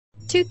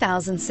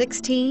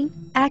2016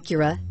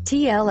 Acura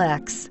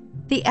TLX.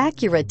 The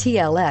Acura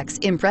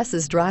TLX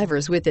impresses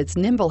drivers with its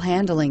nimble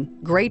handling,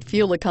 great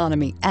fuel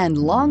economy, and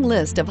long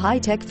list of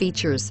high-tech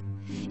features.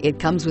 It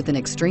comes with an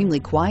extremely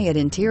quiet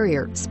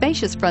interior,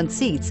 spacious front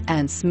seats,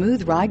 and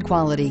smooth ride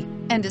quality,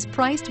 and is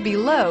priced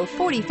below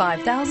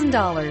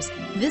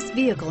 $45,000. This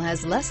vehicle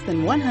has less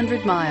than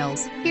 100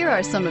 miles. Here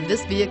are some of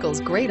this vehicle's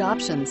great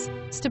options: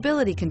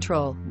 stability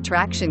control,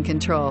 traction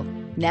control,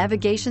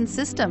 navigation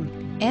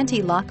system,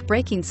 anti-lock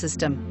braking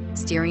system,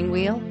 steering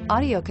wheel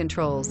audio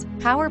controls,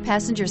 power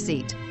passenger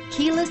seat,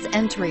 keyless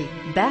entry,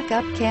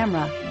 backup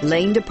camera,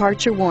 lane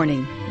departure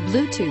warning,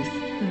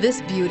 Bluetooth.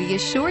 This beauty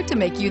is sure to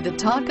make you the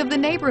talk of the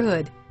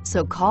neighborhood.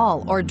 So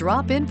call or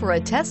drop in for a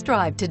test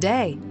drive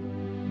today.